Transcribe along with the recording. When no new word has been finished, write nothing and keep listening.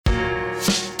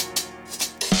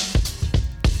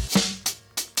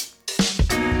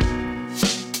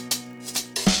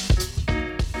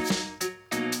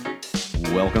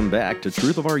Welcome back to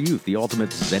Truth of Our Youth, the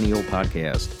ultimate Zennial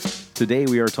podcast. Today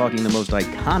we are talking the most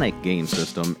iconic game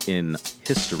system in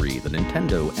history, the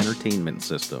Nintendo Entertainment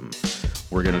System.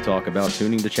 We're going to talk about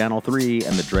tuning to Channel 3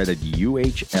 and the dreaded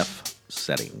UHF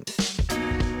setting.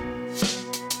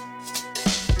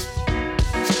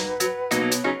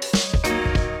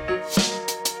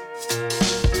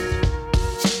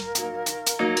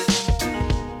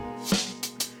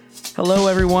 Hello,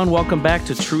 everyone. Welcome back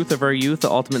to Truth of Our Youth,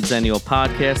 the Ultimate Zennial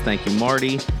podcast. Thank you,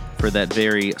 Marty, for that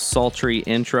very sultry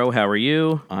intro. How are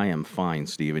you? I am fine,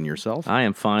 Steven. Yourself? I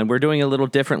am fine. We're doing a little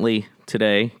differently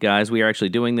today, guys. We are actually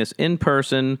doing this in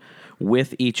person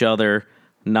with each other,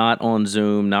 not on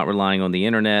Zoom, not relying on the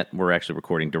internet. We're actually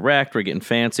recording direct. We're getting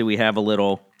fancy. We have a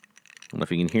little, I don't know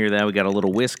if you can hear that. We got a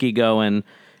little whiskey going.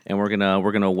 And we're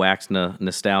gonna wax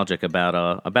nostalgic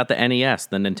about the NES,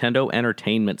 the Nintendo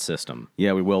Entertainment System.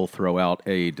 Yeah, we will throw out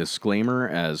a disclaimer,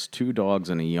 as two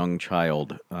dogs and a young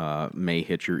child may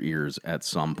hit your ears at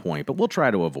some point, but we'll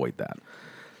try to avoid that.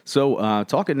 So,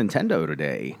 talking Nintendo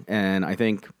today, and I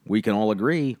think we can all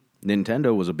agree,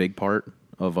 Nintendo was a big part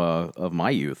of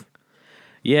my youth.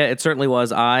 Yeah, it certainly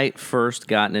was. I first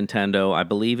got Nintendo, I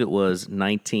believe it was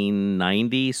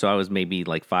 1990, so I was maybe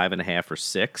like 5.5 or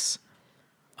 6.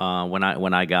 When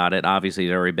I got it. Obviously, it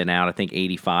had already been out. I think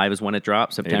 85 is when it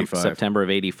dropped, September of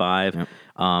 85. Yep.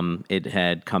 It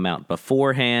had come out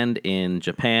beforehand in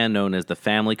Japan, known as the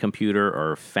Family Computer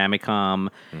or Famicom.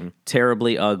 Mm-hmm.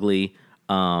 Terribly ugly.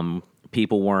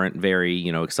 People weren't very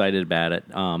excited about it.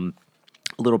 A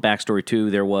little backstory,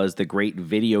 too. There was the great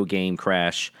video game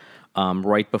crash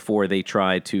right before they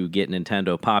tried to get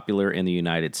Nintendo popular in the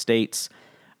United States.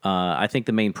 I think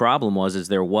the main problem was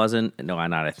there wasn't,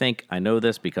 I know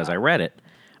this because I read it,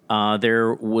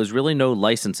 there was really no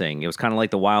licensing. It was kind of like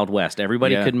the Wild West.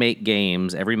 Everybody could make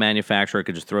games. Every manufacturer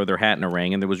could just throw their hat in a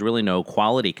ring, and there was really no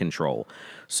quality control.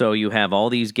 So you have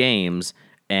all these games,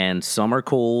 and some are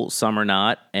cool, some are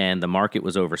not, and the market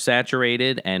was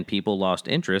oversaturated, and people lost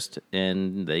interest,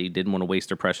 and they didn't want to waste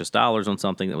their precious dollars on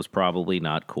something that was probably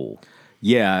not cool.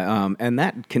 Yeah, and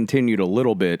that continued a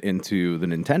little bit into the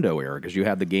Nintendo era, because you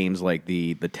had the games like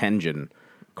the Tengen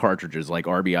cartridges, like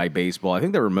RBI Baseball. I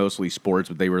think they were mostly sports,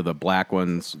 but they were the black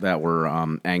ones that were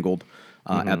angled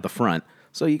at the front.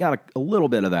 So you got a little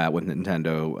bit of that with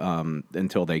Nintendo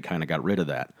until they kind of got rid of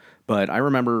that. But I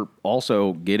remember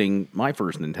also getting my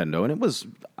first Nintendo, and it was,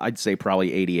 I'd say,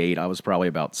 probably 88. I was probably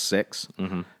about 6.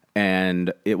 Mm-hmm.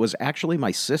 And it was actually my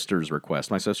sister's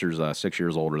request. My sister's 6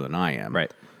 years older than I am.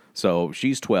 Right. So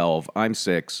she's 12, I'm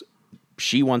 6,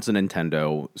 she wants a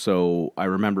Nintendo, so I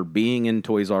remember being in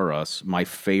Toys R Us, my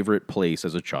favorite place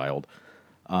as a child.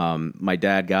 My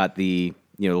dad got the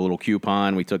little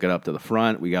coupon, we took it up to the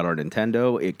front, we got our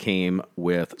Nintendo. It came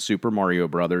with Super Mario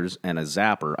Brothers and a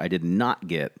Zapper. I did not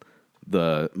get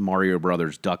the Mario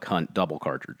Brothers Duck Hunt double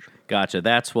cartridge. Gotcha,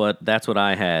 that's what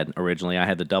I had originally. I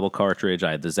had the double cartridge,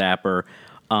 I had the Zapper.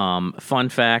 Fun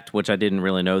fact, which I didn't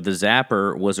really know, the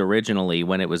Zapper was originally,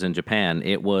 when it was in Japan,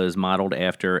 it was modeled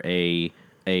after a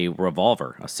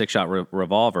revolver, a 6-shot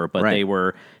revolver, but They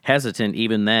were hesitant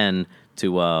even then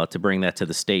to bring that to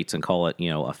the States and call it,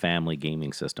 a family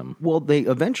gaming system. Well, they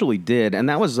eventually did, and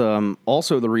that was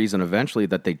also the reason eventually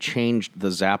that they changed the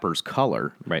Zapper's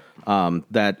color. Right.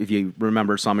 That if you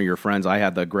remember some of your friends, I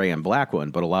had the gray and black one,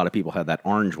 but a lot of people had that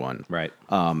orange one. Right.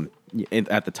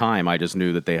 At the time, I just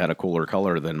knew that they had a cooler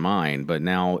color than mine. But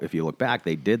now, if you look back,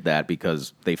 they did that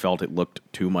because they felt it looked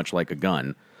too much like a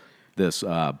gun, this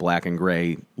black and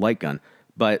gray light gun.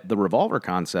 But the revolver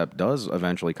concept does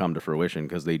eventually come to fruition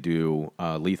because they do.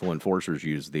 Lethal Enforcers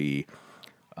use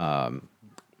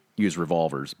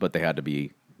revolvers, but they had to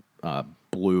be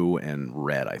blue and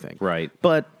red, I think. Right.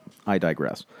 But I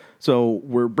digress. So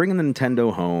we're bringing the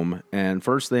Nintendo home, and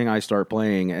first thing I start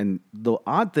playing, and the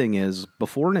odd thing is,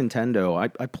 before Nintendo,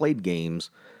 I played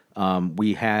games.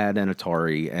 We had an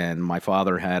Atari, and my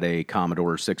father had a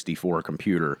Commodore 64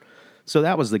 computer. So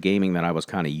that was the gaming that I was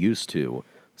kind of used to.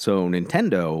 So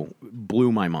Nintendo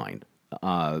blew my mind.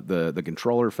 The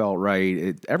controller felt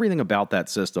right. Everything about that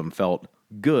system felt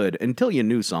good until you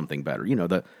knew something better.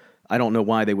 I don't know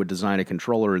why they would design a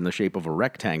controller in the shape of a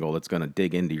rectangle that's going to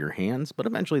dig into your hands, but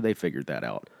eventually they figured that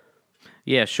out.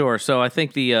 Yeah, sure. So I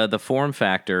think the form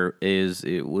factor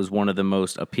it was one of the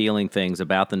most appealing things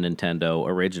about the Nintendo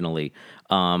originally.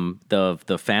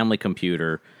 The Family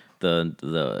Computer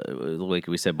like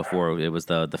we said before, it was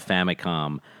the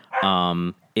Famicom.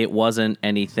 It wasn't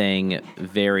anything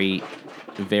very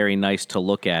nice to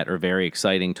look at or very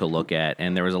exciting to look at,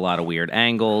 and there was a lot of weird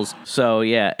angles. So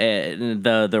yeah,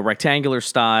 the rectangular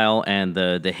style and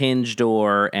the hinge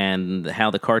door and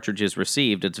how the cartridge is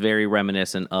received, it's very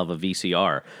reminiscent of a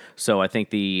VCR. So I think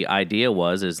the idea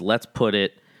is let's put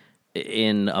it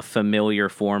in a familiar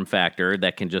form factor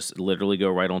that can just literally go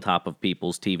right on top of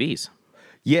people's TVs.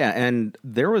 Yeah, and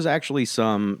there was actually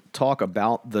some talk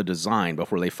about the design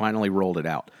before they finally rolled it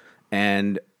out.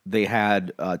 And they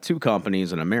had two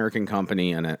companies, an American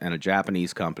company and a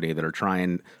Japanese company, that are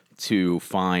trying to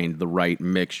find the right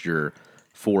mixture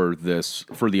for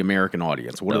the American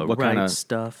audience. What kind of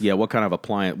stuff? Yeah, what kind of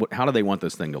appliance? How do they want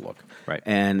this thing to look? Right.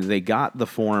 And they got the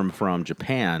form from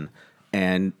Japan,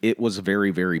 and it was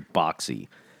very, very boxy.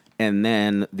 And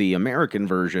then the American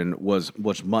version was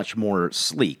much more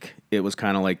sleek. It was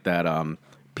kind of like that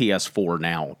PS4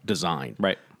 Now design.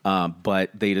 Right. But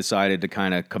they decided to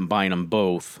kind of combine them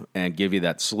both and give you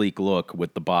that sleek look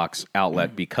with the box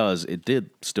outlet because it did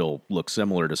still look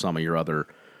similar to some of your other,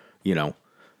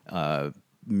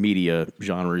 media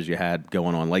genres you had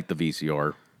going on, like the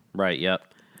VCR. Right, yep.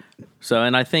 So,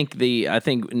 and I think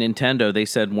Nintendo, they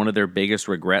said one of their biggest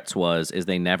regrets is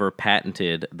they never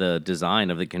patented the design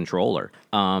of the controller.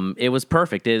 It was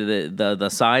perfect. The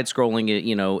side scrolling,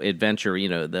 adventure,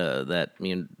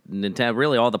 Nintendo,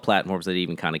 really all the platforms that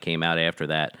even kind of came out after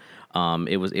that.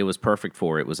 It was perfect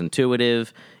for it. It was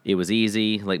intuitive. It was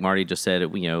easy. Like Marty just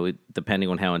said, depending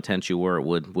on how intense you were, it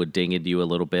would ding at you a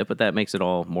little bit, but that makes it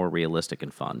all more realistic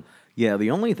and fun. Yeah,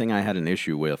 the only thing I had an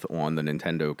issue with on the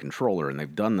Nintendo controller, and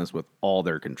they've done this with all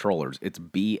their controllers, it's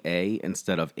BA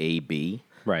instead of AB.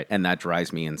 Right. And that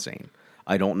drives me insane.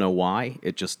 I don't know why.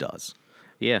 It just does.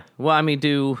 Yeah. Well, I mean,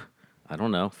 I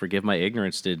don't know, forgive my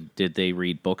ignorance, did they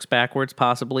read books backwards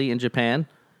possibly in Japan?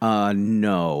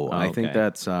 No. Oh, I think okay.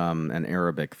 that's an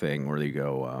Arabic thing where you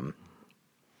go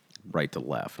right to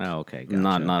left. Oh, okay. Gotcha.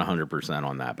 Not 100%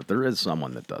 on that, but there is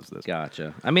someone that does this.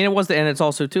 Gotcha. I mean, and it's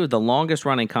also, too, the longest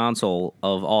running console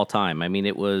of all time. I mean,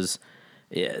 it was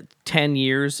 10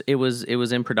 years it was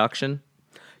in production.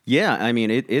 Yeah, I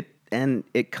mean,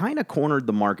 it kind of cornered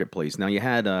the marketplace. Now, you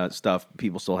had stuff,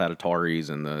 people still had Ataris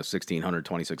and the 1600,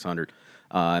 2600.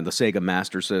 And the Sega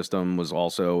Master System was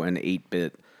also an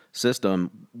 8-bit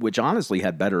system, which honestly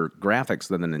had better graphics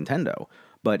than the Nintendo,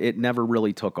 but it never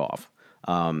really took off.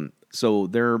 So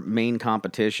their main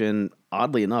competition,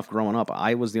 oddly enough, growing up,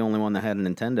 I was the only one that had a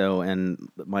Nintendo, and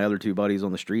my other two buddies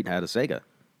on the street had a Sega.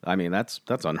 I mean, that's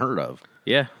unheard of.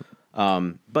 Yeah.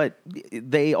 But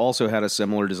they also had a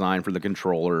similar design for the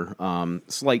controller.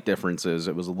 Slight differences.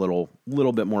 It was a little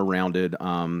bit more rounded,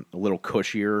 a little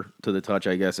cushier to the touch,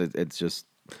 I guess.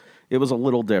 It was a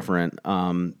little different.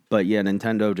 But yeah,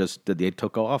 Nintendo they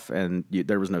took off, and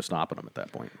there was no stopping them at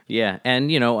that point. Yeah, and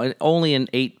only an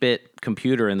 8-bit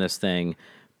computer in this thing,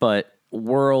 but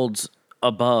worlds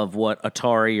above what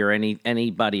Atari or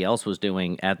anybody else was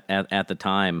doing at the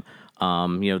time.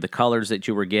 The colors that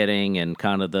you were getting and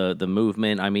kind of the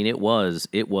movement. I mean, it was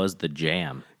the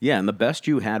jam. Yeah, and the best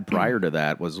you had prior to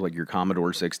that was like your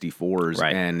Commodore 64s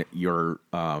right. and your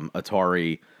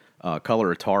Atari.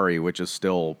 Color Atari, which is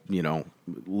still,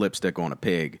 lipstick on a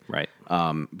pig. Right.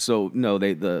 So no,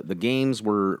 the games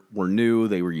were new.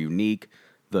 They were unique.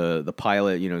 The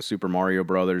pilot, Super Mario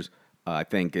Brothers, I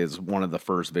think is one of the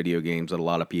first video games that a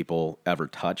lot of people ever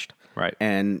touched. Right.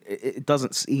 And it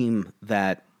doesn't seem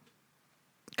that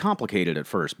complicated at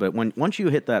first, but once you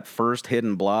hit that first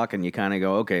hidden block and you kind of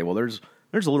go, okay, well, there's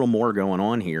a little more going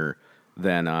on here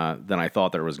than I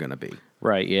thought there was going to be.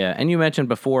 Right, yeah. And you mentioned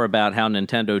before about how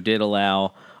Nintendo did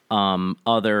allow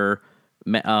other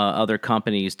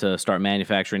companies to start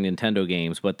manufacturing Nintendo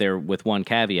games, but there with one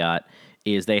caveat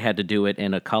is they had to do it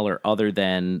in a color other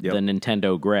than the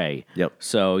Nintendo gray. Yep.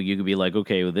 So you could be like,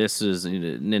 okay, well, this is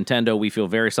Nintendo. We feel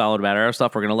very solid about our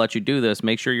stuff. We're going to let you do this.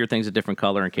 Make sure your thing's a different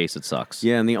color in case it sucks.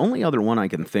 Yeah, and the only other one I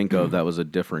can think of that was a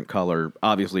different color,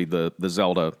 obviously the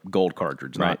Zelda Gold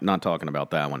cartridge. Right. Not talking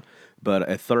about that one. But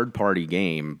a third-party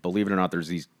game, believe it or not, there's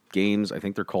these games, I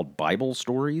think they're called Bible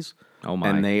Stories. Oh, my.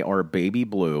 And they are baby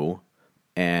blue,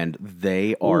 and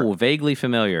they are... Ooh, vaguely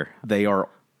familiar. They are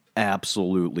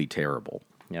absolutely terrible.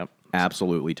 Yep.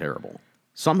 Absolutely terrible.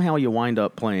 Somehow you wind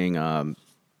up playing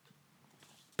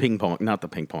ping pong, not the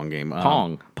ping pong game.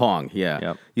 Pong. Pong, yeah.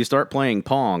 Yep. You start playing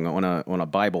Pong on a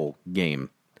Bible game,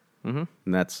 mm-hmm.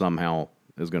 and that somehow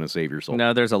is going to save your soul.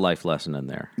 No, there's a life lesson in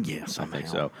there. Yeah, somehow. I think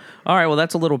so. All right, well,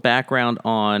 that's a little background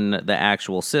on the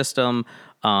actual system.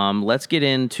 Let's get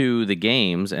into the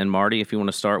games. And Marty, if you want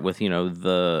to start with,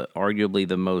 arguably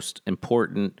the most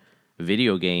important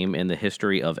video game in the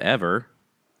history of ever.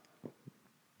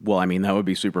 Well, I mean, that would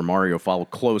be Super Mario, followed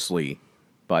closely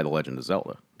by The Legend of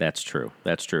Zelda. That's true.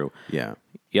 That's true. Yeah.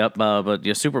 Yep. But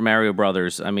Super Mario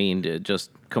Brothers, I mean,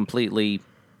 just completely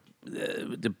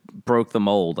broke the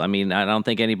mold. I mean, I don't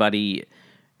think anybody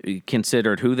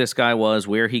considered who this guy was,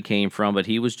 where he came from, but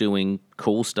he was doing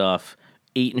cool stuff,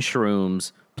 eating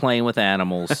shrooms, playing with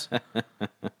animals.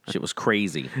 Shit was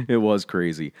crazy. It was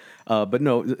crazy. But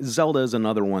no, Zelda is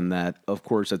another one that, of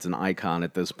course, it's an icon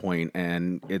at this point,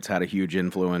 and it's had a huge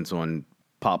influence on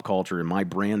pop culture and my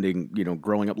branding,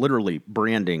 growing up, literally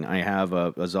branding. I have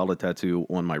a Zelda tattoo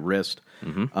on my wrist.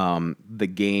 The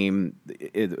game,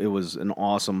 it was an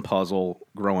awesome puzzle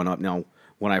growing up. Now,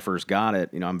 when I first got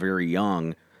it, I'm very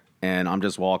young, and I'm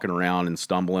just walking around and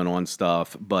stumbling on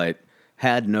stuff, but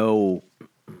had no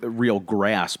real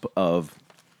grasp of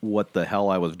what the hell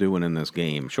I was doing in this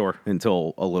game. Sure.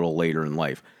 Until a little later in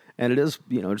life. And it is,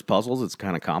 there's puzzles. It's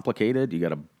kind of complicated. You got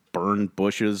to burn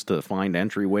bushes to find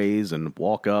entryways and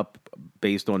walk up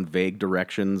based on vague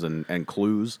directions and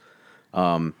clues.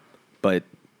 But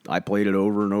I played it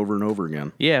over and over and over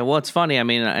again. Yeah, well, it's funny. I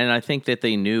mean, and I think that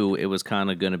they knew it was kind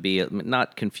of going to be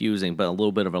not confusing, but a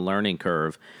little bit of a learning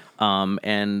curve.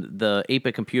 And the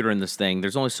 8-bit computer in this thing,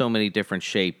 there's only so many different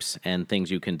shapes and things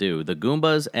you can do. The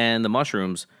Goombas and the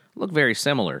mushrooms look very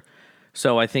similar.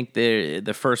 So I think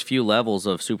the first few levels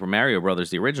of Super Mario Brothers,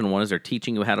 the original one, is they're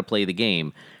teaching you how to play the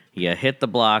game. You hit the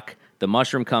block, the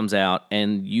mushroom comes out,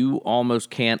 and you almost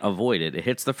can't avoid it. It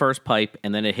hits the first pipe,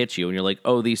 and then it hits you, and you're like,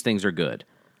 oh, these things are good.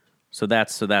 So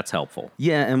that's helpful.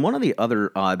 Yeah, and one of the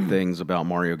other odd things about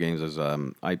Mario games is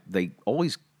they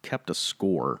always kept a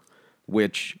score,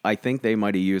 which I think they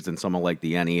might have used in some of like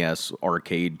the NES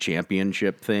arcade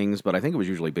championship things, but I think it was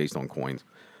usually based on coins.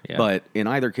 Yeah. But in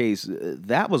either case,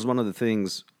 that was one of the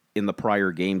things in the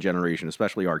prior game generation,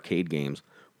 especially arcade games,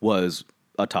 was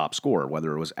a top score,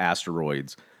 whether it was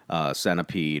Asteroids,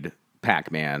 Centipede,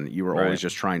 Pac-Man. You were always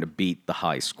just trying to beat the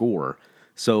high score.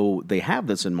 So they have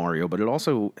this in Mario, but it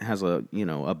also has a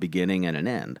beginning and an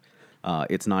end.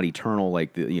 It's not eternal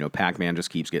like Pac-Man just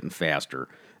keeps getting faster.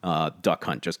 Duck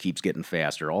Hunt just keeps getting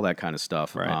faster, all that kind of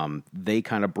stuff. Right. They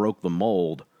kind of broke the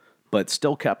mold, but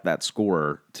still kept that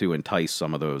score to entice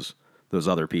some of those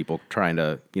other people trying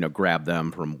to grab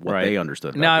them from what they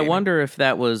understood. Now I wonder if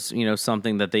that was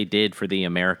something that they did for the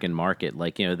American market.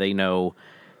 Like they know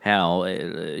how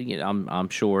I'm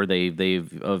sure they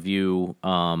view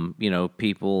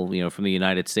people from the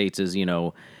United States as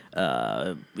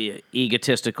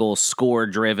egotistical,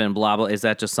 score-driven, blah, blah. Is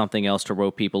that just something else to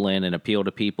rope people in and appeal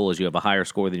to people as you have a higher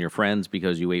score than your friends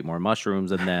because you ate more mushrooms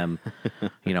than them?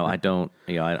 I don't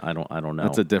know.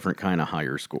 That's a different kind of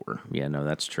higher score. Yeah, no,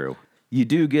 that's true. You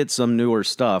do get some newer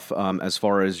stuff as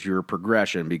far as your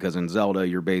progression, because in Zelda,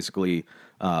 you're basically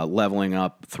leveling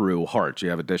up through hearts. You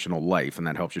have additional life, and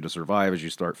that helps you to survive as you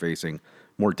start facing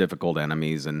more difficult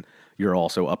enemies, and you're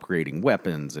also upgrading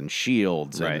weapons and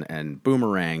shields and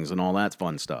boomerangs and all that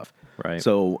fun stuff. Right.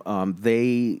 So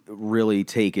they really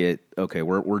take it, okay,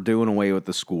 we're doing away with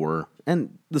the score,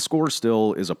 and the score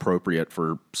still is appropriate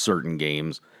for certain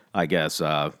games, I guess.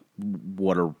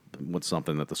 What's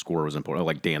something that the score was important,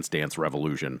 like Dance Dance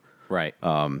Revolution. Right.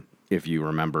 If you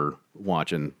remember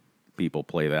watching people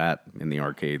play that in the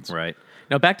arcades. Right.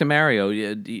 Now back to Mario.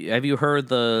 Have you heard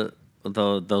the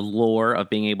lore of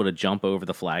being able to jump over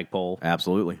the flagpole?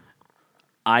 Absolutely.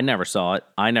 I never saw it.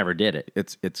 I never did it.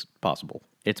 It's possible.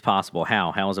 It's possible.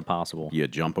 How? How is it possible? You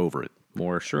jump over it.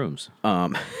 More shrooms.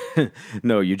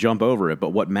 No, you jump over it, but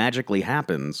what magically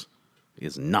happens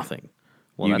is nothing.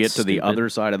 Well, you get to the other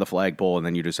side of the flagpole, and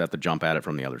then you just have to jump at it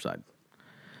from the other side.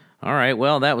 All right.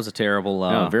 Well, that was a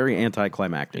terrible... very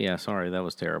anticlimactic. Yeah, sorry. That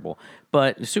was terrible.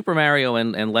 But Super Mario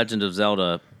and Legend of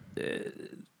Zelda...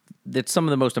 it's some of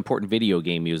the most important video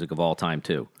game music of all time,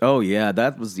 too. Oh, yeah.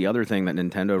 That was the other thing that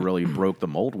Nintendo really broke the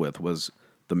mold with, was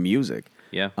the music.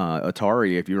 Yeah.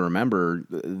 Atari, if you remember,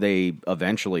 they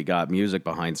eventually got music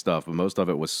behind stuff, but most of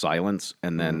it was silence,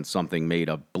 and then something made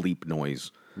a bleep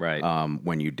noise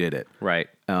when you did it. Right.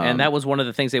 And that was one of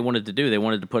the things they wanted to do. They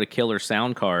wanted to put a killer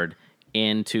sound card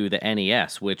into the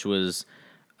NES, which was...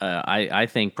 I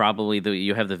think probably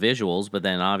you have the visuals, but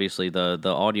then obviously the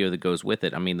audio that goes with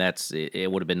it. I mean,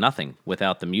 it would have been nothing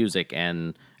without the music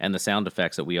and the sound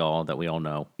effects that we all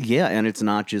know. Yeah, and it's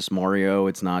not just Mario,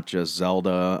 it's not just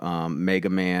Zelda, Mega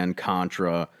Man,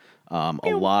 Contra. A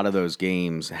lot of those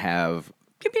games have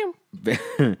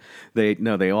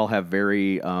they all have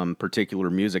very particular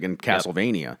music. In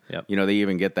Castlevania, Yep. They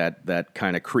even get that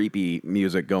kind of creepy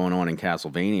music going on in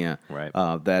Castlevania. Right.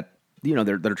 That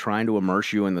they're trying to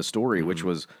immerse you in the story, which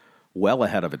was well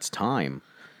ahead of its time.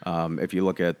 If you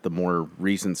look at the more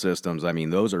recent systems, I mean,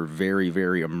 those are very,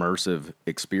 very immersive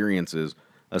experiences,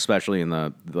 especially in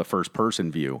the first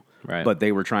person view. Right. But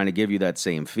they were trying to give you that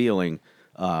same feeling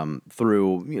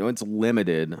through, it's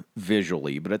limited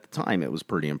visually, but at the time it was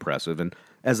pretty impressive. And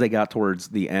as they got towards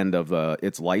the end of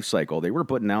its life cycle, they were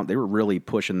really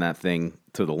pushing that thing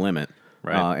to the limit.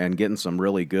 Right. And getting some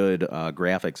really good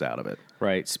graphics out of it.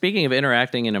 Right. Speaking of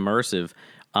interacting and immersive,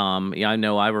 I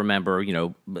know I remember,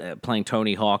 playing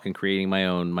Tony Hawk and creating my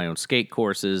own skate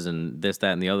courses and this,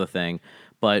 that, and the other thing.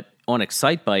 But on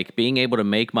Excitebike, being able to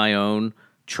make my own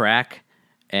track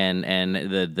and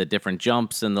the different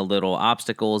jumps and the little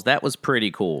obstacles, that was pretty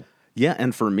cool. Yeah,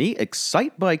 and for me,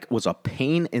 Excitebike was a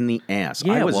pain in the ass.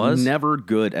 Yeah, I it was. never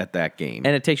good at that game.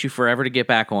 And it takes you forever to get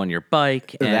back on your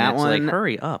bike. And That it's one- like,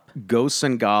 hurry up. Ghosts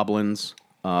and Goblins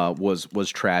was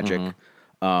tragic.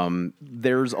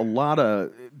 There's a lot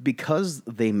of, because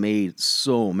they made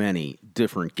so many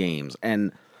different games,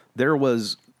 and there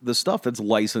was the stuff that's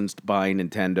licensed by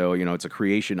Nintendo, it's a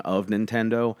creation of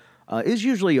Nintendo, is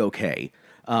usually okay.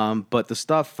 But the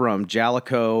stuff from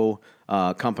Jaleco,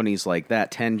 companies like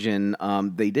that,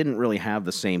 Tengen, they didn't really have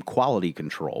the same quality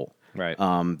control Right.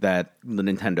 that the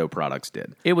Nintendo products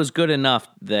did. It was good enough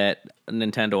that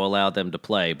Nintendo allowed them to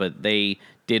play, but they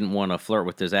didn't want to flirt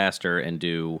with disaster and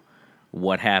do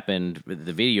what happened with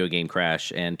the video game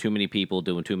crash and too many people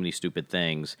doing too many stupid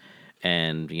things.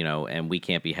 And, and we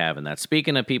can't be having that.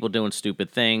 Speaking of people doing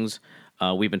stupid things,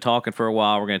 we've been talking for a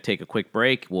while. We're going to take a quick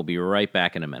break. We'll be right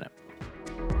back in a minute.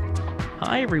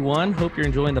 Hi, everyone. Hope you're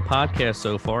enjoying the podcast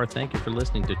so far. Thank you for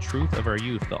listening to Truth of Our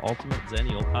Youth, the Ultimate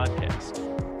Zennial podcast.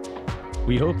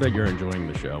 We hope that you're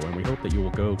enjoying the show, and we hope that you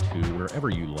will go to wherever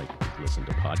you like to listen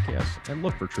to podcasts and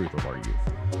look for Truth of Our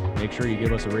Youth. Make sure you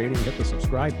give us a rating, hit the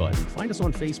subscribe button, find us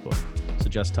on Facebook,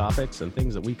 suggest topics and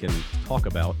things that we can talk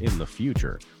about in the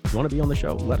future. If you want to be on the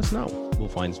show, let us know. We'll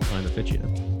find some time to fit you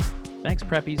in. Thanks,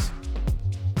 preppies.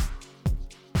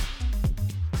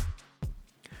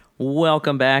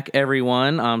 Welcome back,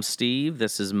 everyone. I'm Steve.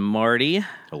 This is Marty.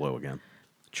 Hello again.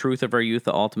 Truth of Our Youth,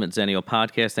 the Ultimate Zennial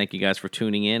podcast. Thank you guys for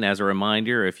tuning in. As a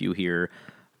reminder, if you hear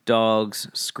dogs,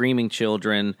 screaming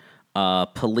children,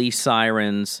 police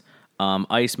sirens,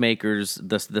 ice makers,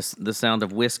 the sound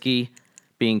of whiskey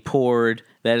being poured,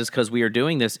 that is because we are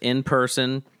doing this in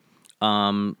person,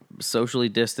 socially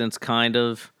distanced, kind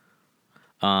of.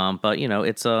 But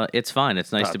it's fine.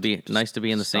 It's nice to be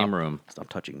in the same room. Stop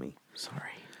touching me. Sorry.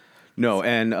 No,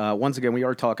 and once again, we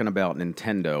are talking about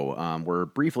Nintendo. We're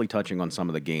briefly touching on some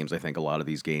of the games. I think a lot of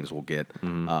these games will get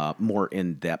more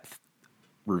in-depth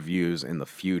reviews in the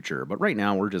future. But right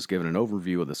now, we're just giving an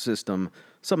overview of the system,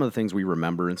 some of the things we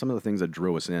remember, and some of the things that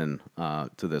drew us in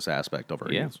to this aspect of our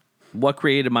games. What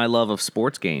created my love of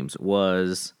sports games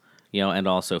was, and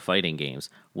also fighting games,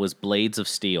 was Blades of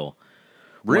Steel.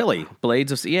 Really?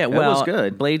 Blades of Steel. Yeah, That was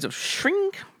good. Blades of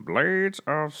Steel.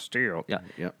 Yeah.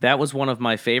 Yep. That was one of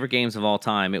my favorite games of all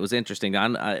time. It was interesting.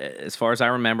 As far as I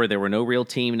remember, there were no real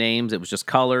team names. It was just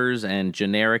colors and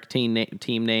generic team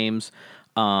names.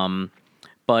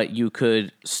 But you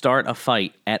could start a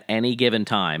fight at any given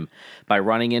time by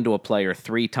running into a player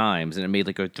 3 times, and it made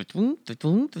like a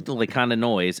like kind of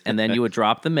noise, and then you would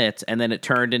drop the mitts, and then it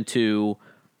turned into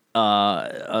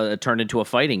a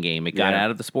fighting game. It got out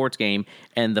of the sports game,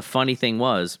 and the funny thing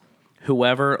was,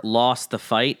 whoever lost the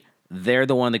fight, they're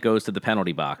the one that goes to the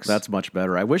penalty box. That's much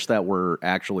better. I wish that were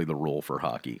actually the rule for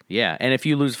hockey. Yeah, and if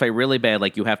you lose a fight really bad,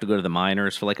 like you have to go to the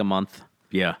minors for like a month.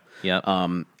 Yeah. Yep.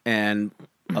 And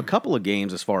a couple of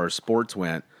games as far as sports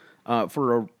went,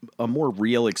 for a more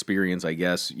real experience, I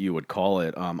guess you would call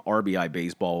it, RBI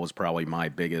Baseball was probably my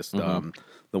biggest,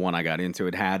 the one I got into.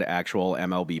 It had actual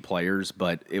MLB players,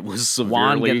 but it was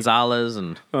Juan severely... Gonzalez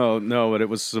and... Oh, no, but it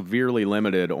was severely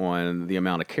limited on the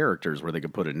amount of characters where they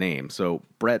could put a name. So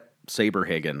Brett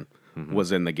Saberhagen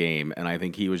was in the game, and I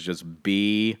think he was just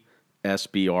BSBRN.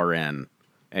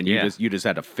 And you just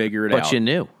had to figure it out. But you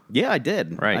knew. Yeah, I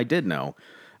did. Right. I did know.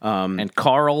 And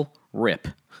Carl Rip.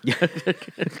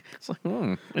 It's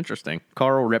like, interesting.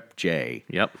 Carl Rip J.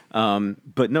 Yep.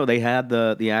 But no, they had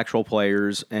the actual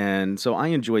players, and so I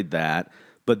enjoyed that.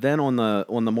 But then on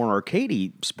the more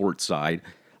arcadey sports side,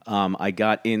 I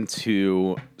got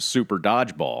into Super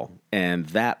Dodgeball, and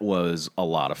that was a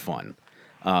lot of fun.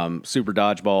 Super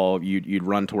Dodgeball, you'd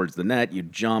run towards the net,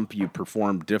 you'd jump, you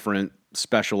perform different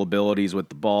special abilities with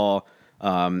the ball.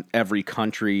 Every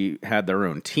country had their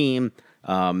own team.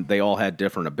 They all had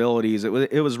different abilities. It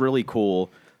was really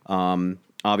cool.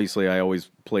 Obviously, I always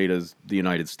played as the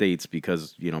United States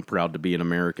because, proud to be an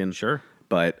American. Sure.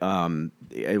 But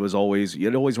it always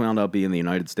wound up being the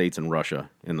United States and Russia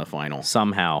in the final.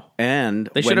 Somehow. And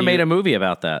They should have made a movie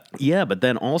about that. Yeah, but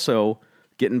then also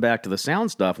getting back to the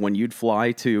sound stuff, when you'd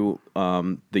fly to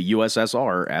the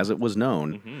USSR, as it was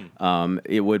known,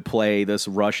 it would play this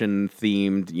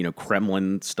Russian-themed,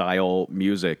 Kremlin-style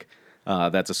music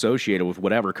that's associated with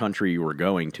whatever country you were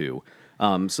going to.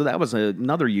 So that was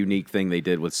another unique thing they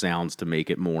did with sounds to make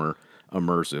it more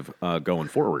immersive going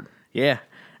forward. Yeah,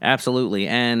 absolutely.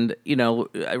 And,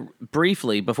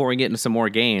 briefly, before we get into some more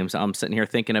games, I'm sitting here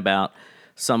thinking about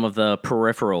some of the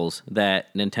peripherals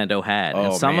that Nintendo had.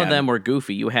 And some of them were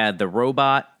goofy. You had the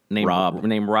robot named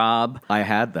Rob. I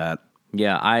had that.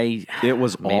 Yeah, It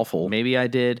was awful. Maybe I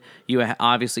did.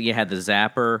 Obviously you had the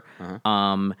Zapper.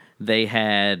 They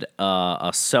had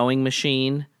a sewing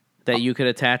machine that you could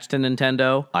attach to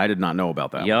Nintendo. I did not know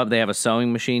about that. Yup, they have a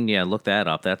sewing machine. Yeah, look that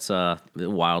up. That's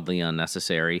wildly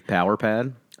unnecessary. Power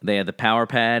pad? They had the power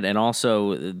pad, and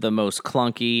also the most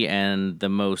clunky and the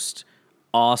most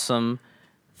awesome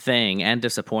thing and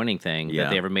disappointing thing that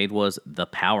they ever made was the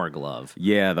Power Glove.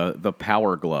 Yeah, the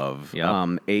Power Glove,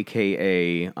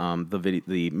 aka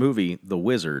the movie The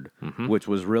Wizard, which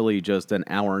was really just an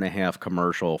hour-and-a-half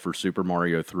commercial for Super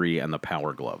Mario 3 and the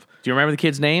Power Glove. Do you remember the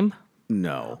kid's name?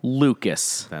 No,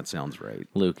 Lucas. that sounds right.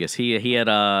 Lucas. He had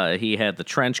the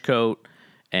trench coat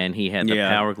and he had the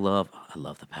Power Glove. I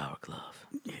love the Power Glove.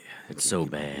 Yeah, it's so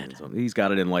bad. He's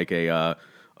got it in like a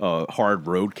hard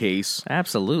road case.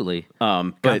 Absolutely.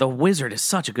 But The Wizard is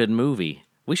such a good movie.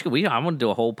 I want to do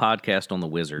a whole podcast on The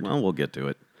Wizard. Well, we'll get to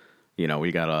it.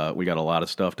 We got a lot of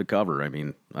stuff to cover. I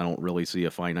mean, I don't really see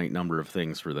a finite number of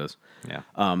things for this. Yeah.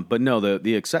 But no,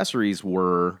 the accessories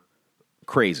were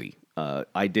crazy.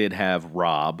 I did have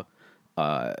Rob,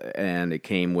 and it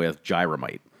came with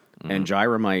Gyromite. And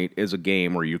Gyromite is a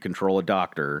game where you control a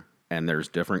doctor, and there's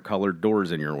different colored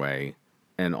doors in your way.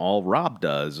 And all Rob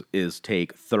does is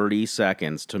take 30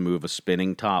 seconds to move a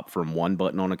spinning top from one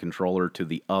button on a controller to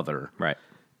the other. Right.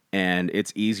 And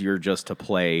it's easier just to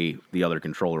play the other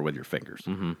controller with your fingers.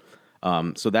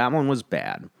 So that one was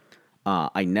bad.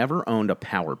 I never owned a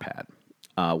power pad.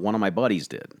 One of my buddies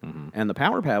did. And the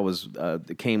power pad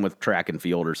came with track and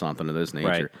field or something of this nature.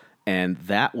 Right. And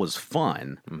that was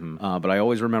fun. But I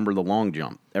always remember the long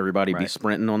jump. Everybody be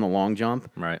sprinting on the long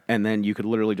jump. Right. And then you could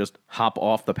literally just hop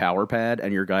off the power pad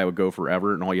and your guy would go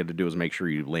forever. And all you had to do was make sure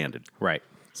you landed. Right.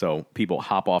 So people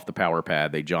hop off the power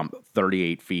pad. They jump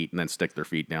 38 feet and then stick their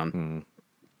feet down.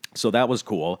 So that was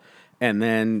cool. And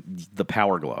then the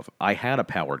Power Glove. I had a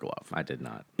Power Glove. I did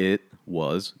not. It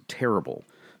was terrible.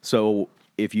 So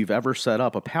if you've ever set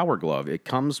up a Power Glove, it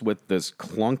comes with this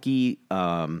clunky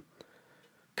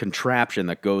contraption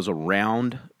that goes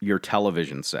around your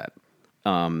television set.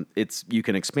 You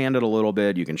can expand it a little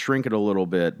bit, you can shrink it a little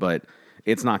bit, but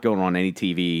it's not going on any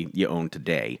TV you own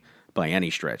today by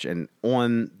any stretch. And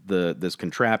on this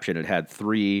contraption, it had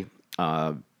 3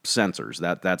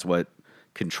 sensors. That's what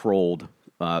controlled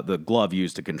the glove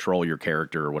used to control your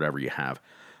character or whatever you have.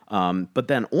 But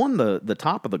then on the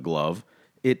top of the glove,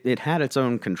 it had its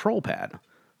own control pad.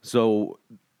 So,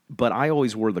 but I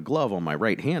always wore the glove on my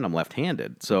right hand. I'm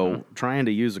left-handed. So trying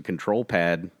to use a control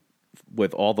pad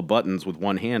with all the buttons with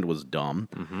one hand was dumb.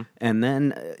 And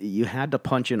then you had to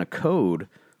punch in a code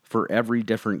for every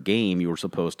different game you were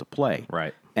supposed to play.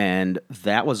 Right. And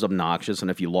that was obnoxious.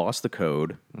 And if you lost the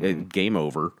code, game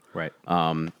over. Right.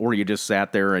 Or you just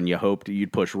sat there and you hoped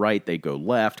you'd push right, they'd go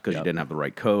left because you didn't have the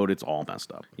right code. It's all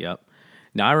messed up. Yep.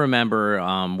 Now, I remember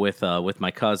with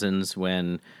my cousins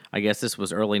when, I guess this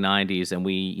was early 90s, and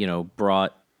we,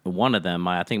 brought one of them,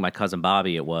 I think my cousin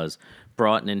Bobby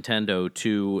brought Nintendo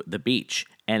to the beach,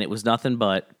 and it was nothing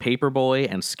but Paperboy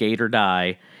and Skate or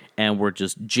Die, and we're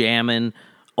just jamming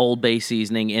Old Bay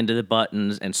seasoning into the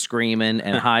buttons and screaming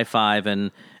and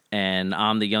high-fiving, and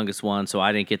I'm the youngest one, so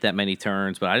I didn't get that many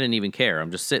turns, but I didn't even care.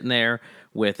 I'm just sitting there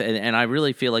and I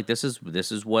really feel like this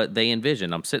is what they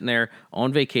envisioned. I'm sitting there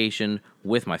on vacation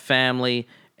with my family,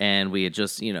 and we had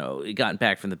just, gotten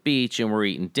back from the beach, and we're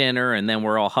eating dinner, and then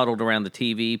we're all huddled around the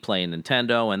TV playing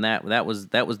Nintendo, and that was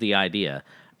the idea.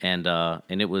 And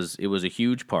it was a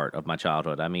huge part of my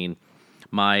childhood. I mean,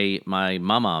 my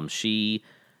mom, she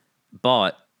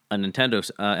bought a Nintendo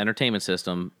Entertainment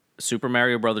System, Super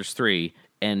Mario Brothers 3,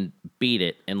 and beat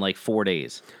it in like 4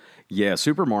 days. Yeah,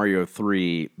 Super Mario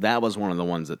 3, that was one of the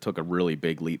ones that took a really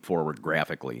big leap forward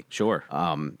graphically. Sure.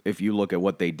 If you look at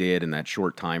what they did in that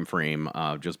short time frame,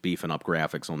 just beefing up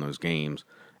graphics on those games,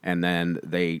 and then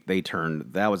they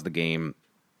turned, that was the game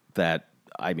that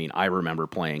I mean, I remember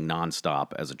playing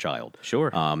nonstop as a child.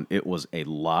 Sure. It was a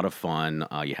lot of fun.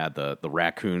 You had the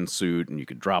raccoon suit, and you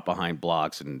could drop behind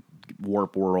blocks and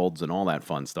warp worlds and all that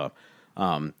fun stuff.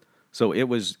 So it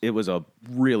was a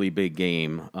really big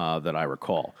game that I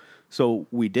recall. So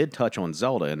we did touch on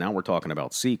Zelda, and now we're talking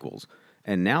about sequels.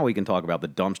 And now we can talk about the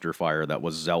dumpster fire that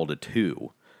was Zelda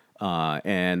 2.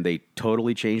 And they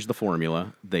totally changed the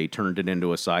formula. They turned it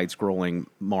into a side-scrolling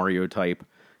Mario-type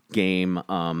game.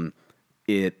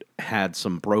 It had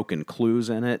some broken clues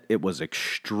in it. It was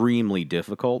extremely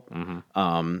difficult.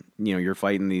 You're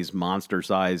fighting these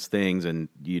monster-sized things, and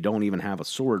you don't even have a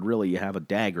sword, really. You have a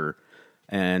dagger.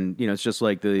 And, it's just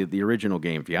like the original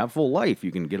game. If you have full life,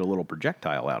 you can get a little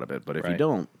projectile out of it. But if you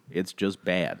don't, it's just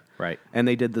bad. Right. And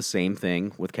they did the same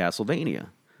thing with Castlevania.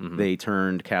 They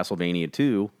turned Castlevania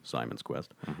 2, Simon's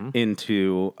Quest,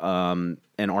 into an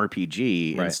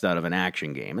RPG instead of an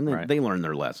action game. And they learned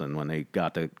their lesson. When they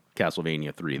got to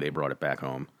Castlevania 3, they brought it back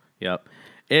home. Yep.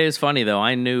 It is funny, though.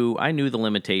 I knew the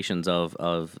limitations of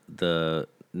the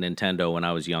Nintendo when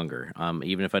I was younger,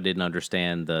 even if I didn't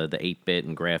understand the 8-bit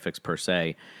and graphics per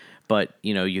se. But,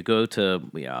 you go to,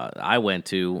 I went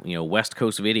to, West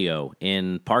Coast Video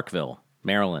in Parkville,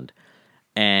 Maryland,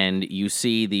 and you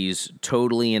see these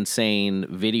totally insane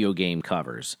video game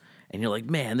covers. And you're like,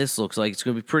 man, this looks like it's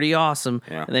going to be pretty awesome.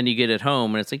 Yeah. And then you get it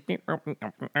home, and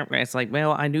it's like,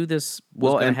 well, I knew this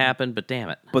was going to happen, but damn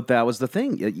it. But that was the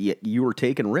thing. You were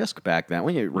taking risk back then.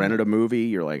 When you rented a movie,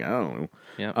 you're like, I don't know.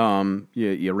 Yep.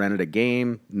 You rented a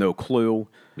game, no clue.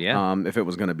 Yeah. If it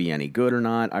was going to be any good or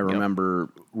not. I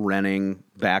remember renting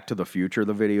Back to the Future,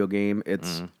 the video game.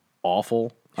 It's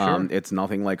awful. Sure. It's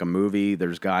nothing like a movie.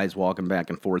 There's guys walking back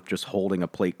and forth just holding a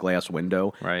plate glass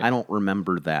window. Right. I don't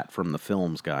remember that from the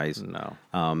films, guys. No.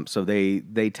 So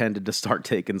they tended to start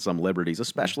taking some liberties,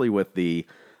 especially with the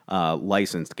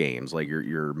licensed games, like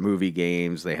your movie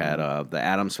games. They had the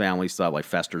Addams Family stuff, like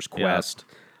Fester's Quest.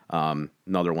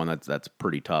 Another one that's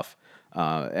pretty tough.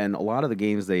 And a lot of the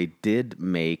games they did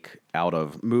make out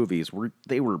of movies were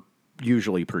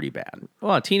usually pretty bad.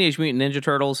 Well, Teenage Mutant Ninja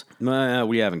Turtles.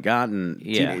 We haven't gotten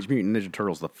Teenage Mutant Ninja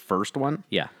Turtles, the first one.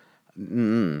 Yeah.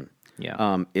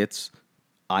 Yeah.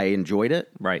 I enjoyed it.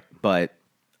 Right. But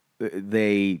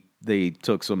they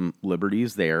took some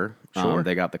liberties there. Sure.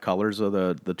 They got the colors of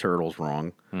the turtles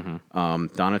wrong.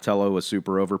 Donatello was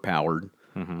super overpowered.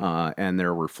 And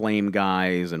there were flame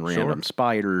guys and random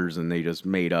spiders, and they just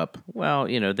made up. Well,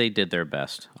 they did their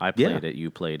best. I played it. You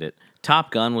played it.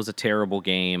 Top Gun was a terrible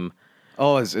game.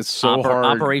 Oh, it's so hard.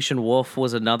 Operation Wolf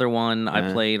was another one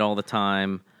I played all the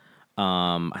time.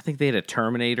 I think they had a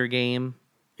Terminator game.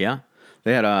 Yeah,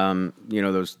 they had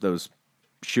those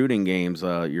shooting games.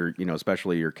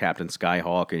 Especially your Captain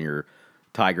Skyhawk and your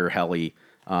Tiger Heli,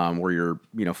 where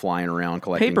you're flying around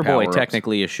collecting Paperboy,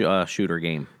 technically a shooter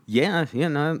game. Yeah,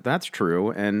 no, that's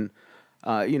true. And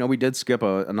we did skip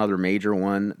another major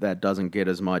one that doesn't get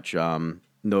as much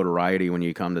notoriety when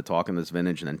you come to talking this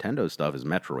vintage Nintendo stuff is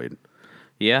Metroid.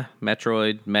 Yeah,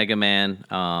 Metroid, Mega Man.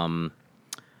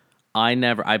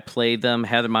 I played them.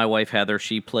 My wife Heather,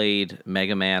 she played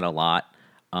Mega Man a lot.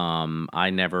 I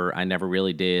never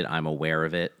really did. I'm aware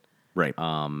of it. Right.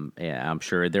 Yeah, I'm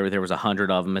sure there was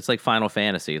 100 of them. It's like Final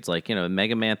Fantasy. It's like,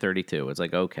 Mega Man 32. It's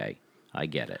like, okay, I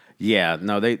get it. Yeah,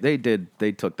 no, they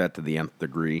took that to the nth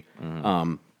degree.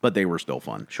 But they were still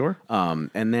fun. Sure.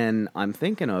 And then I'm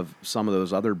thinking of some of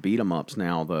those other beat 'em ups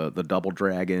now, the Double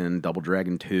Dragon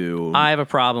 2. I have a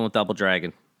problem with Double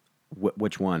Dragon.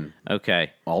 Which one?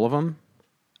 Okay. All of them?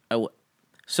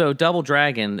 So Double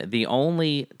Dragon, the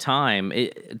only time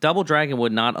Double Dragon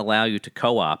would not allow you to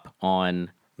co-op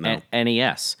on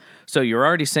NES. So you're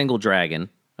already single Dragon,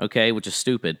 okay, which is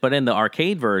stupid. But in the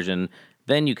arcade version,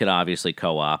 then you could obviously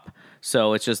co-op.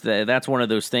 So it's just that's one of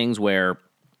those things where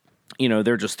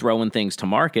they're just throwing things to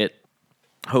market,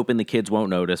 hoping the kids won't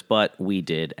notice, but we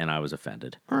did, and I was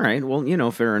offended. All right,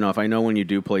 well, fair enough. I know when you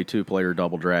do play 2-player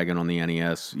Double Dragon on the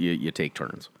NES, you take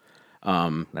turns.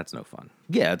 That's no fun.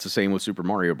 Yeah, it's the same with Super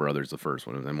Mario Brothers, the first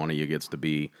one, and then one of you gets to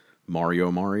be Mario,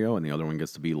 and the other one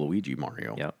gets to be Luigi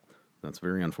Mario. Yep. That's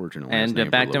very unfortunate.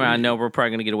 And back to I know we're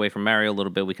probably going to get away from Mario a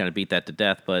little bit. We kind of beat that to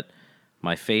death, but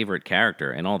my favorite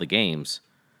character in all the games,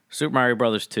 Super Mario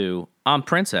Brothers 2,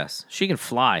 Princess. She can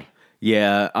fly.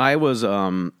 Yeah, I was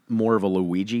more of a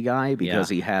Luigi guy because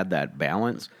he had that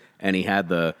balance, and he had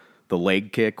the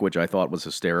leg kick, which I thought was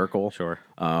hysterical. Sure.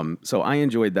 So I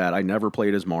enjoyed that. I never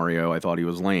played as Mario. I thought he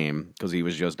was lame because he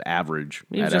was just average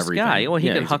he was at just everything. Guy. Well, he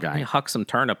could huck some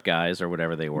turnip guys or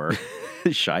whatever they were.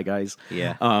 Shy guys.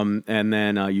 Yeah. And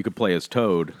then you could play as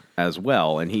Toad as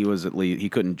well, and he was he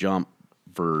couldn't jump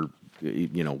for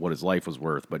what his life was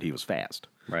worth, but he was fast.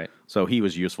 Right. So he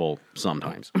was useful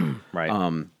sometimes.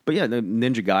 Right. But yeah, the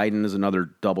Ninja Gaiden is another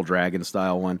Double Dragon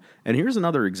style one. And here's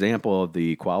another example of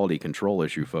the quality control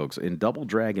issue, folks. In Double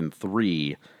Dragon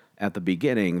 3, at the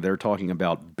beginning, they're talking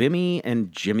about Bimmy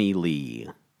and Jimmy Lee.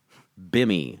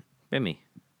 Bimmy.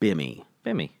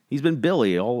 He's been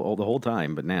Billy all the whole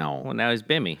time, but now, Well, now he's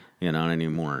Bimmy. not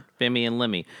anymore. Bimmy and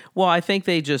Limmy. Well, I think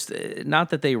they just, not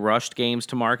that they rushed games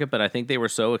to market, but I think they were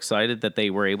so excited that they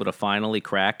were able to finally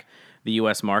crack the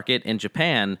U.S. market. In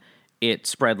Japan, it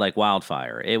spread like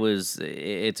wildfire.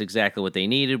 It's exactly what they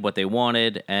needed, what they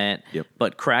wanted,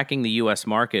 but cracking the U.S.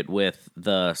 market with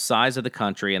the size of the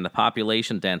country and the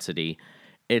population density,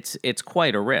 it's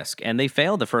quite a risk. And they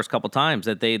failed the first couple times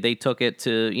that they took it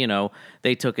to,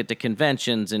 they took it to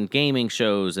conventions and gaming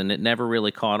shows, and it never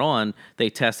really caught on. They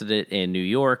tested it in New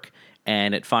York,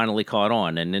 and it finally caught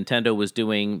on. And Nintendo was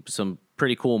doing some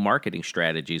pretty cool marketing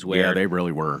strategies where Yeah, they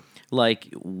really were.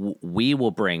 Like, we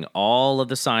will bring all of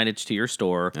the signage to your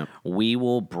store. Yep. We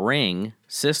will bring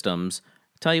systems.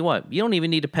 Tell you what, you don't even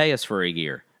need to pay us for a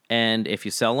year. And if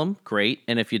you sell them, great.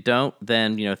 And if you don't,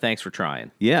 then, thanks for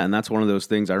trying. Yeah, and that's one of those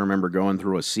things. I remember going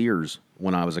through a Sears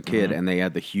when I was a kid, and they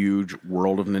had the huge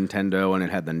World of Nintendo, and it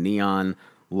had the neon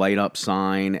light-up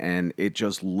sign, and it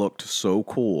just looked so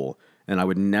cool. And I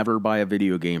would never buy a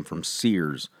video game from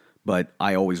Sears, but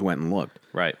I always went and looked.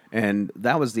 Right. And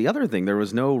that was the other thing. There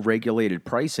was no regulated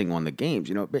pricing on the games.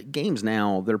 But games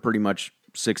now, they're pretty much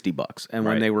 $60. And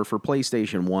when Right. they were for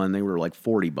PlayStation 1, they were like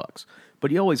 $40.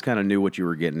 But you always kind of knew what you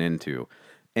were getting into.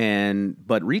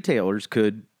 But retailers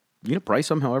could, price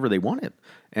them however they wanted.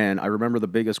 And I remember the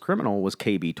biggest criminal was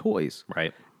KB Toys.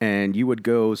 Right. And you would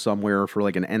go somewhere for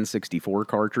like an N64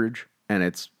 cartridge, and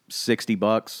it's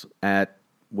 $60 at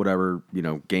whatever,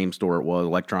 game store it was,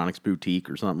 Electronics Boutique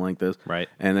or something like this. Right.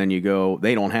 And then you go,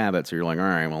 they don't have it, so you're like, all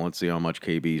right, well, let's see how much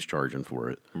KB's charging for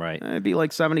it. Right. It'd be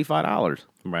like $75.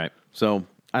 Right. So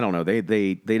I don't know. They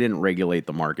didn't regulate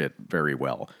the market very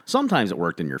well. Sometimes it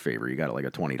worked in your favor. You got like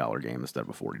a $20 game instead of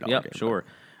a $40 game. Yep, sure.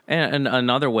 And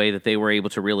another way that they were able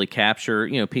to really capture,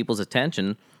 people's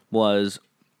attention was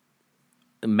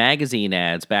magazine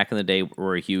ads back in the day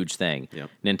were a huge thing. Yep.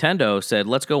 Nintendo said,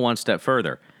 let's go one step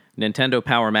further. Nintendo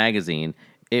Power Magazine,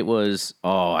 it was...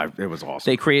 it was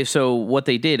awesome. So what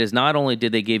they did is not only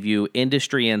did they give you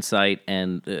industry insight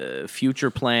and future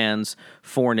plans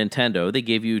for Nintendo, they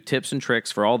give you tips and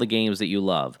tricks for all the games that you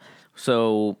love.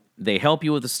 So they help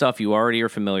you with the stuff you already are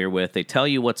familiar with. They tell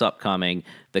you what's upcoming.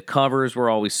 The covers were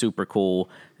always super cool.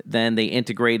 Then they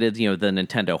integrated, the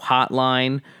Nintendo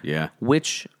Hotline, Yeah.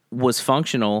 which was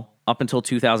functional up until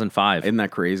 2005. Isn't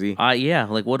that crazy? Yeah,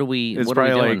 like what are we It's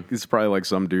probably like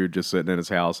some dude just sitting in his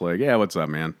house like, yeah, what's up,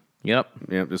 man? Yep.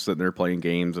 Yeah, just sitting there playing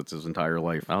games. That's his entire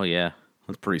life. Oh, yeah.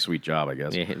 That's a pretty sweet job, I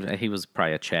guess. Yeah, he was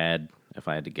probably a Chad, if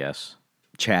I had to guess.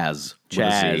 Chaz. with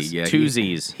a Z. Yeah, Two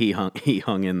Z's. He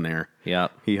hung in there.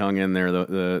 Yep. He hung in there.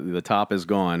 The top is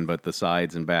gone, but the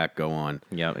sides and back go on.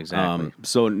 Yep, exactly.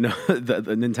 So no, the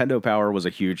Nintendo Power was a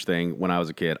huge thing when I was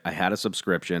a kid. I had a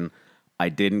subscription. I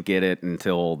didn't get it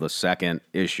until the second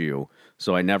issue,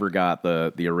 so I never got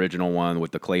the original one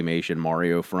with the claymation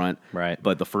Mario front. Right.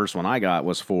 But the first one I got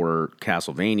was for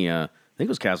Castlevania. I think it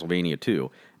was Castlevania 2,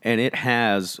 and it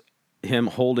has him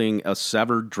holding a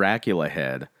severed Dracula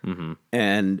head. Mm-hmm.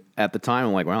 And at the time,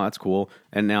 I'm like, wow, that's cool.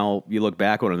 And now you look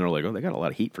back on it, and they're like, oh, they got a lot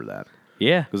of heat for that.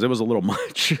 Yeah. Because it was a little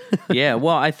much. Yeah,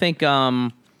 well, I think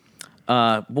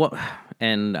what,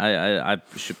 and I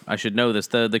should know this.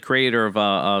 The creator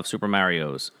of Super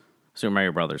Mario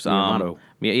Brothers. Miyamoto.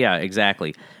 Yeah,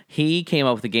 exactly. He came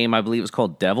up with a game, I believe it was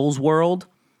called Devil's World.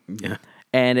 Yeah.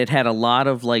 And it had a lot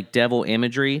of like devil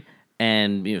imagery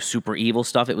and super evil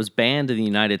stuff. It was banned in the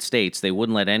United States. They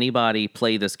wouldn't let anybody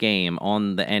play this game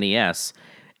on the NES.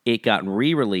 It got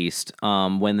re-released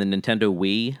when the Nintendo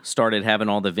Wii started having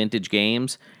all the vintage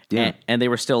games. Yeah. And they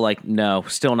were still like, no,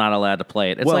 still not allowed to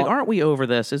play it. It's Well- like, aren't we over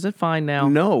this? Is it fine now?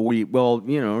 No, you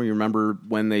remember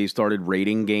when they started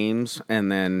rating games,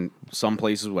 and then some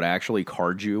places would actually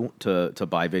card you to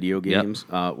buy video games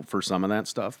for some of that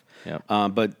stuff. Yep.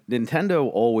 But Nintendo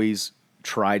always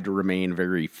tried to remain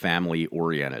very family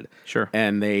oriented. Sure.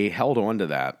 And they held on to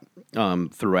that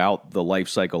throughout the life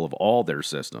cycle of all their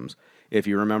systems. If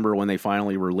you remember when they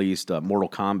finally released Mortal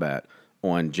Kombat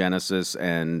on Genesis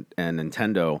and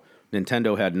Nintendo,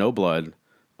 Nintendo had no blood.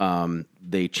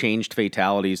 They changed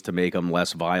fatalities to make them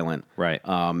less violent. Right.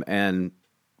 And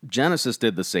Genesis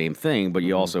did the same thing, but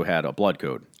you also had a blood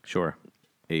code. Sure.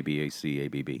 ABAC,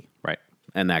 ABB. Right.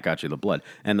 And that got you the blood.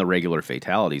 And the regular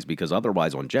fatalities, because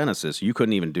otherwise on Genesis, you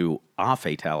couldn't even do a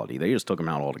fatality. They just took them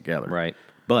out altogether. Right.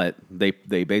 But they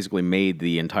basically made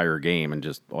the entire game, and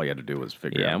just all you had to do was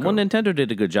figure Yeah, out. well, Nintendo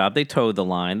did a good job. They towed the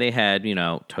line. They had,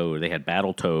 they had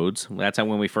Battle Toads. That's how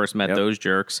when we first met those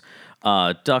jerks.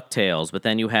 DuckTales, but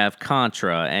then you have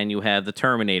Contra, and you have the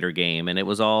Terminator game, and it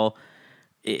was all.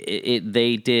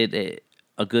 They did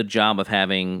a good job of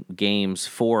having games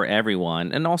for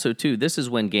everyone, and also too, this is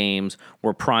when games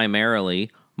were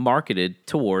primarily marketed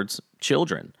towards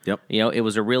children. Yep. It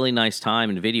was a really nice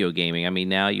time in video gaming. I mean,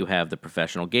 now you have the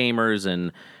professional gamers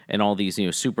and all these,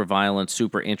 super violent,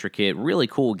 super intricate, really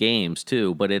cool games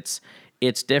too, but it's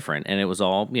different, and it was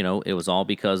all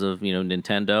because of,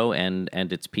 Nintendo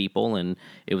and its people, and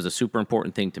it was a super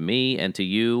important thing to me and to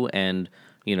you, and,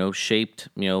 shaped,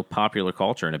 popular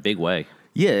culture in a big way.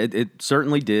 Yeah, it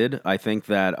certainly did. I think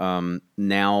that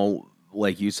now,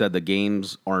 like you said, the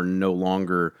games are no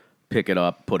longer pick it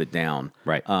up, put it down.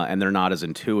 Right. And they're not as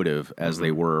intuitive as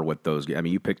they were with those. I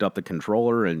mean, you picked up the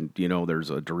controller and, there's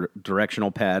a directional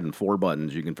pad and 4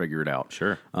 buttons. You can figure it out.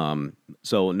 Sure.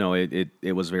 So, no,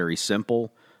 it was very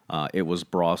simple. It was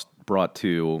brought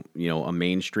to, a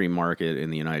mainstream market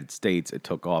in the United States. It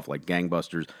took off like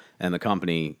gangbusters, and the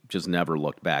company just never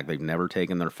looked back. They've never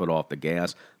taken their foot off the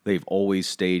gas. They've always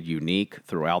stayed unique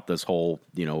throughout this whole,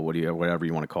 whatever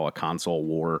you want to call it, console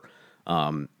war.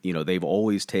 They've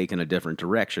always taken a different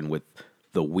direction with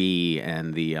the Wii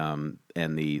and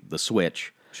the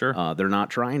Switch. Sure. They're not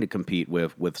trying to compete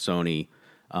with Sony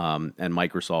and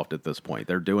Microsoft at this point.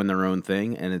 They're doing their own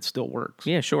thing, and it still works.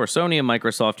 Yeah, sure. Sony and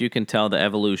Microsoft, you can tell the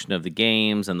evolution of the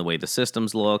games and the way the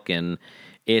systems look, and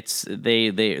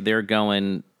they're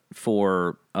going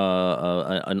for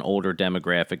an older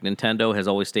demographic. Nintendo has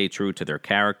always stayed true to their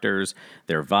characters,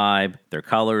 their vibe, their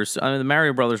colors. I mean, the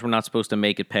Mario Brothers were not supposed to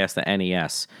make it past the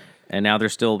NES, and now they're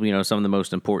still, some of the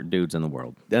most important dudes in the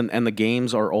world. And the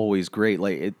games are always great.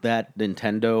 Like that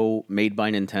Nintendo, made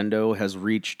by Nintendo, has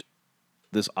reached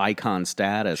this icon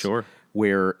status. Sure.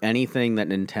 Where anything that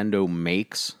Nintendo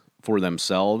makes for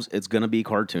themselves, it's going to be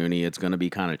cartoony, it's going to be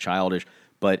kind of childish,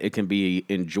 but it can be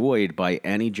enjoyed by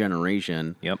any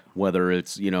generation. Yep. Whether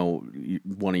it's,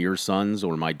 one of your sons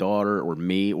or my daughter or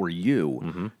me or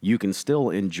you, you can still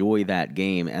enjoy that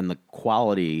game, and the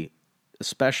quality,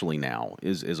 especially now,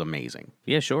 is amazing.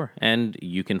 Yeah, sure. And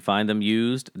you can find them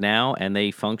used now, and they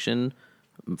function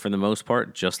for the most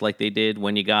part just like they did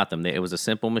when you got them. It was a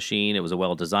simple machine. It was a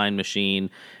well-designed machine.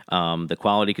 The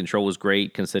quality control was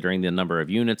great considering the number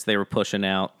of units they were pushing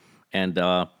out. And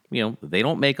they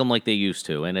don't make them like they used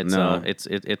to, and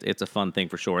it's a fun thing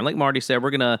for sure. And like Marty said, we're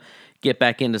gonna get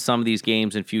back into some of these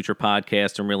games in future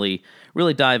podcasts and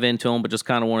really dive into them. But just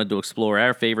kind of wanted to explore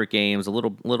our favorite games, a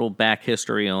little back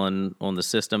history on the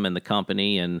system and the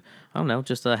company, and I don't know,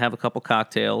 just have a couple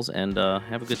cocktails and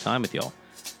have a good time with y'all.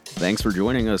 Thanks for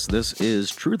joining us. This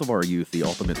is Truth of Our Youth, the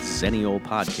Ultimate Zennial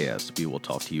podcast. We will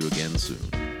talk to you again soon.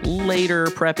 Later,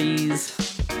 preppies.